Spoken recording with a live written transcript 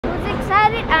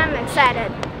excited. I'm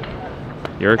excited.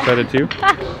 You're excited too?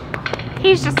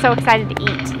 He's just so excited to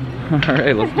eat. All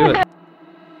right, let's do it.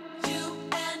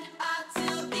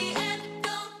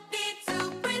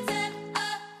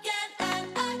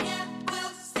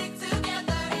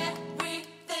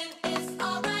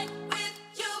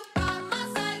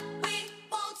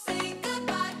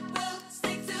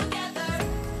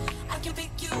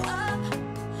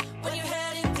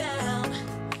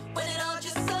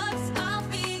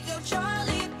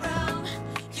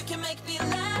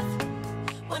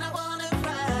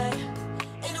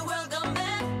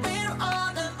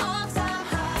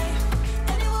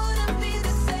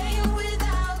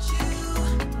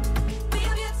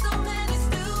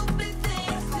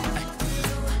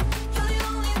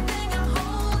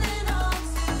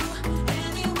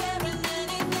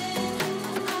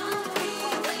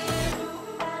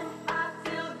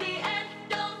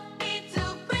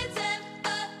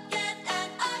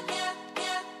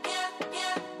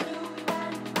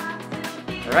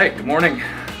 All right, good morning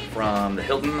from the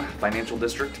Hilton Financial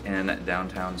District in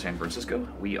downtown San Francisco.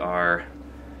 We are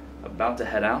about to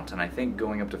head out and I think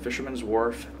going up to Fisherman's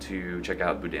Wharf to check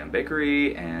out Boudin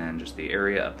Bakery and just the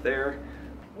area up there.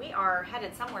 We are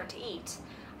headed somewhere to eat.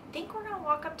 I think we're gonna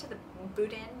walk up to the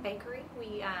Boudin Bakery.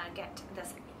 We get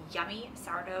this yummy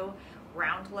sourdough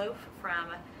round loaf from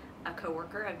a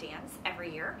coworker of Dan's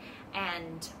every year,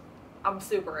 and I'm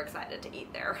super excited to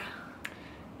eat there.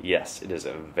 Yes, it is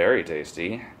very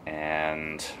tasty,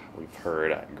 and we've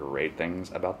heard great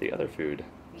things about the other food.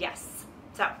 Yes.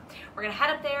 So we're gonna head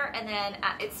up there, and then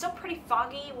it's still pretty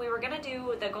foggy. We were gonna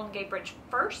do the Golden GateBridge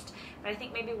first, but I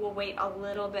think maybe we'll wait a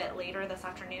little bit later this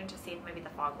afternoon to see if maybe the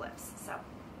fog lifts.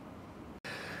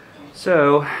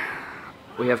 So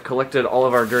we have collected all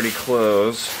of our dirty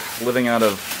clothes, living out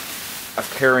of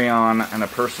a carry-on and a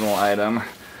personal item. I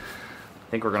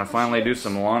think we're gonna finally do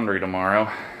some laundry tomorrow.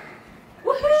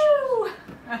 Woohoo!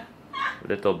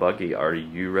 Little Buggy, are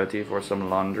you ready for some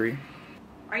laundry?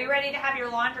 Are you ready to have your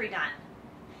laundry done?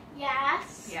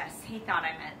 Yes. Yes, he thought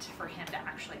I meant for him to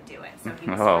actually do it, so he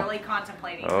was Oh. really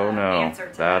contemplating the No, answer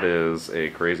to that. that is a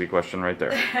crazy question right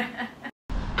there.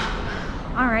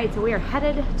 All right, so we are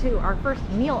headed to our first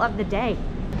meal of the day.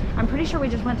 I'm pretty sure we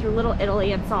just went through Little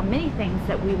Italy and saw many things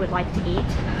that we would like to eat.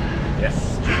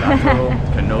 Yes, gelato,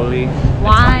 cannoli,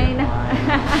 Wine.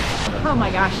 Oh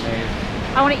my gosh.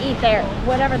 I want to eat there.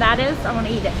 Whatever that is, I want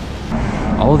to eat it.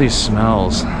 all of these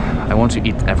smells. I want to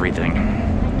eat everything.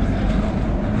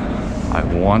 I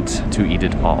want to eat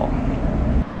it all.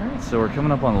 Alright, so we're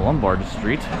coming up on Lombard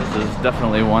Street. This is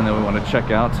definitely one that we want to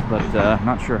check out, but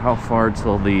not sure how far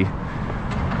till the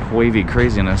wavy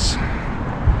craziness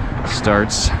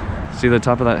starts. See the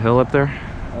top of that hill up there?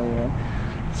 Oh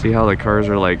yeah. See how the cars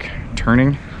are like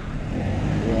turning?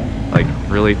 Yeah. Like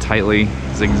really tightly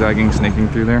zigzagging, snaking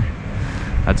through there.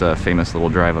 That's a famous little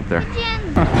drive up there.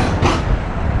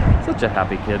 Such a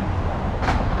happy kid.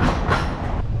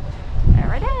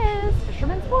 There it is,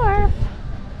 Fisherman's Wharf.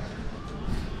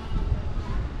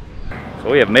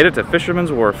 So we have made it to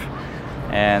Fisherman's Wharf,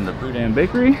 and the Boudin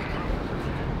Bakery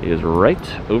is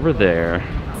right over there.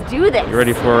 Let's do this. You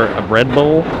ready for a bread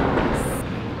bowl?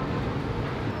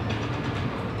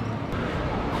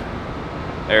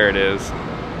 There it is.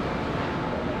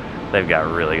 They've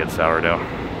got really good sourdough.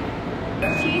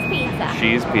 Cheese pizza.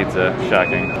 Cheese pizza,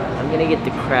 shocking. I'm gonna get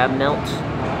the crab melt.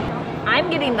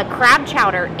 I'm getting the crab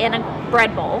chowder in a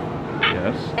bread bowl.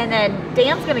 Yes. And then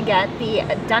Dan's gonna get the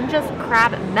Dungeness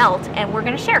crab melt, and we're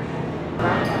gonna share.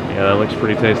 Yeah, that looks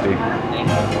pretty tasty.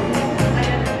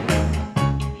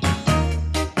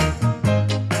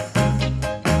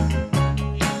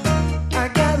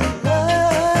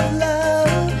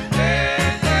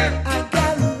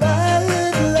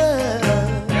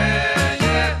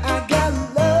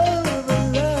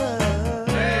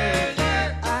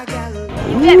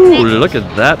 Ooh, look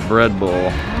at that bread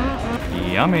bowl.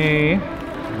 Yummy.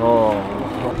 Oh.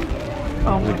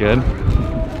 Is it good?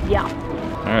 Yeah.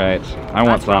 All right. I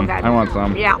want That's real some. good. I want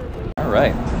some. Yeah. All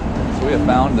right. So we have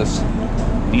found this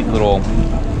neat little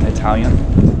Italian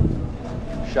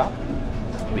shop.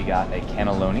 We got a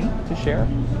cannelloni to share.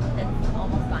 It's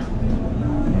almost done.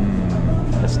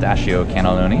 Pistachio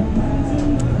cannelloni.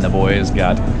 And the boys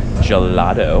got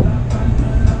gelato.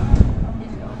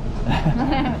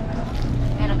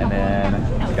 And then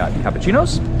we got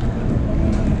cappuccinos.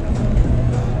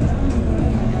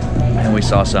 And we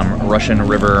saw some Russian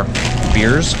River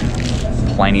beers,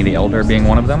 Pliny the Elder being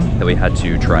one of them, that we had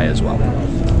to try as well.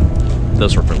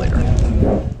 Those were for later.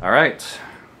 All right.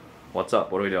 What's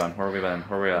up? What are we doing? Where have we been?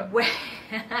 Where are we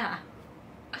at?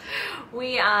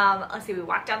 We let's see, we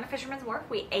walked down to Fisherman's Wharf.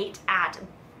 We ate at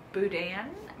Boudin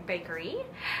Bakery.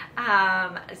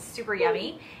 Super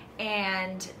yummy.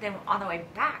 And then on the way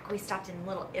back, we stopped in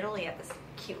Little Italy at this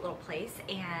cute little place.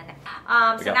 And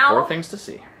We so got now 4 things to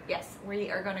see. yes,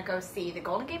 we are going to go see the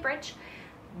Golden GateBridge,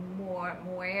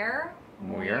 Muir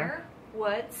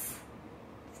Woods.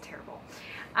 It's terrible.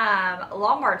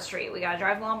 Lombard Street. We got to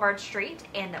drive Lombard Street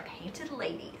and the Painted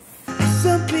Ladies.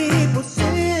 Some people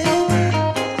say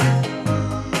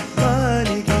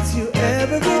money gets you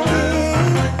everything,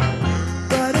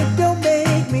 but it don't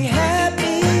make me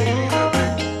happy.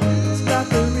 It's not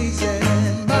the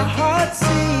reason my heart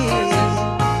sings.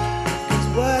 It's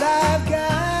what I've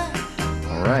got.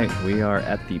 All right, we are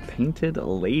at the Painted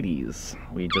Ladies.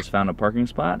 We just found a parking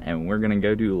spot, and we're gonna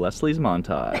go do Leslie's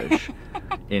montage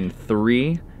in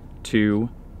 3, 2,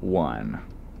 1.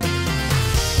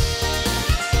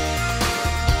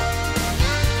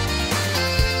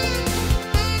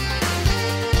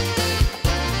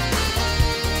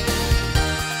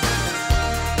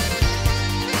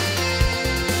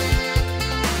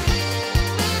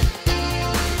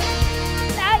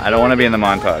 I don't want to be in the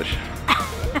montage.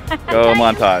 Go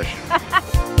montage.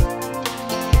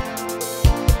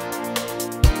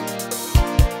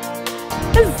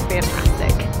 This is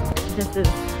fantastic. This is,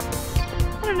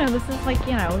 I don't know, this is like,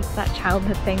 you know, it's that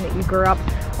childhood thing that you grew up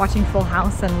watching Full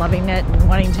House and loving it and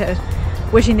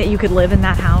wishing that you could live in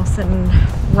that house and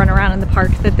run around in the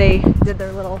park that they did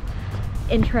their little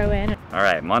intro in. All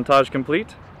right, montage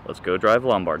complete. Let's go drive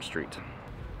Lombard Street.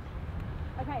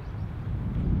 Okay.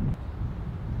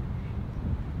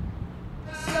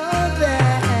 So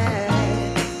bad,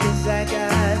 'cause I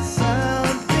got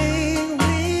something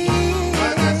real.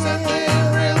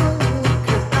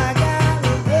 'Cause I got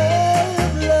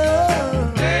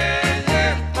love.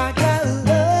 I got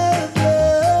love.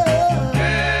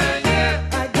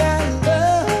 I got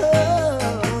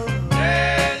love.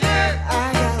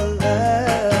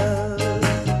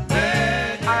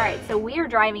 All right, so we are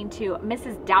driving to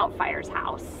Mrs. Doubtfire's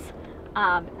house.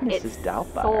 It's Mrs.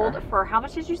 Doubtfire. sold for, how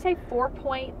much did you say? 4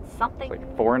 point something?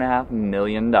 Like $4.5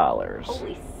 million.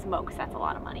 Holy smokes, that's a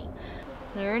lot of money.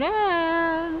 There it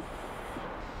is.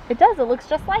 It does, it looks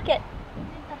just like it.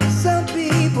 Some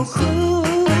people cruel.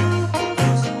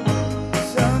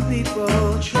 Some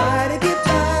people try to get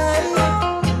by.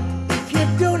 If you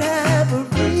don't have a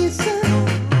reason,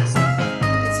 it's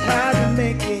hard to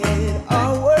make it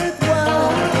all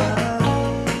worthwhile.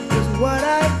 'Cause what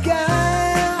I've got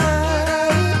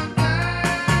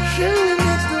surely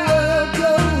makes the world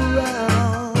go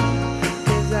round.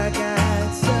 'Cause I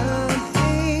got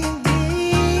something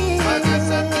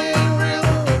real.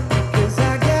 'Cause I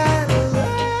got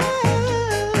love.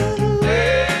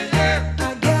 I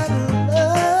got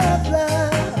love,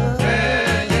 love.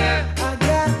 I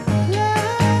got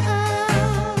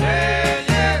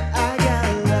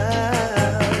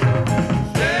love.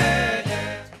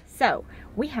 So,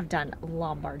 we have done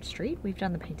Lombard Street, we've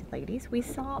done the Painted Ladies, we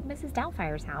saw Mrs.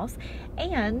 Doubtfire's house,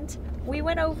 and we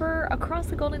went over across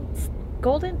the Golden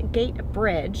Gate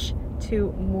Bridge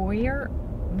to Muir.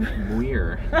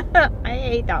 I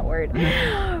hate that word.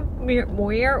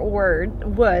 Muir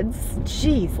Woods.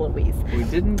 Jeez Louise. We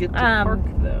didn't get to park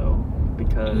though,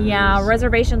 because Yeah,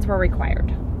 reservations were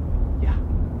required. Yeah.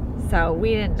 So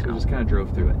we didn't So we know. just kind of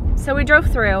drove through it. So we drove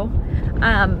through.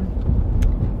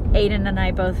 Aiden and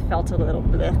I both felt a little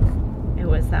bleh. It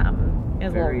was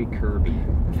Very curvy.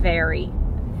 very,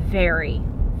 very,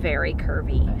 very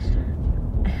curvy.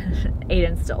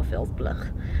 Aiden still feels blech.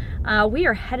 We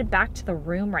are headed back to the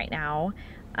room right now.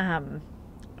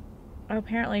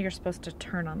 Apparently you're supposed to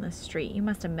turn on this street. You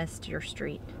must have missed your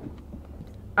street.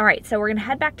 All right, so we're gonna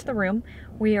head back to the room.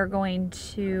 We are going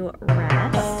to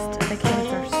rest. The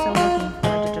kids are so looking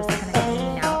forward to just kind of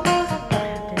hanging out.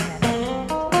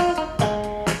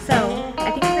 So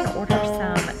I think we're gonna order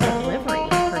some delivery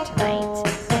for tonight,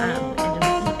 and just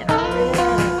eat in our room.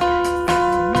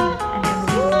 And then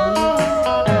we leave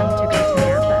to go to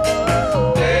Napa.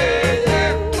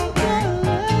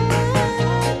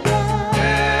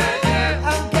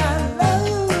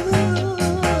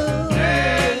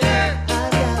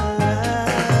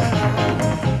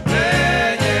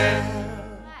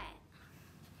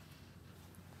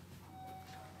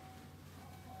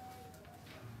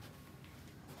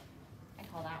 I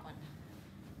call that one.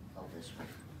 Oh, this one.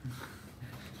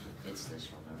 It's this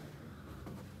one.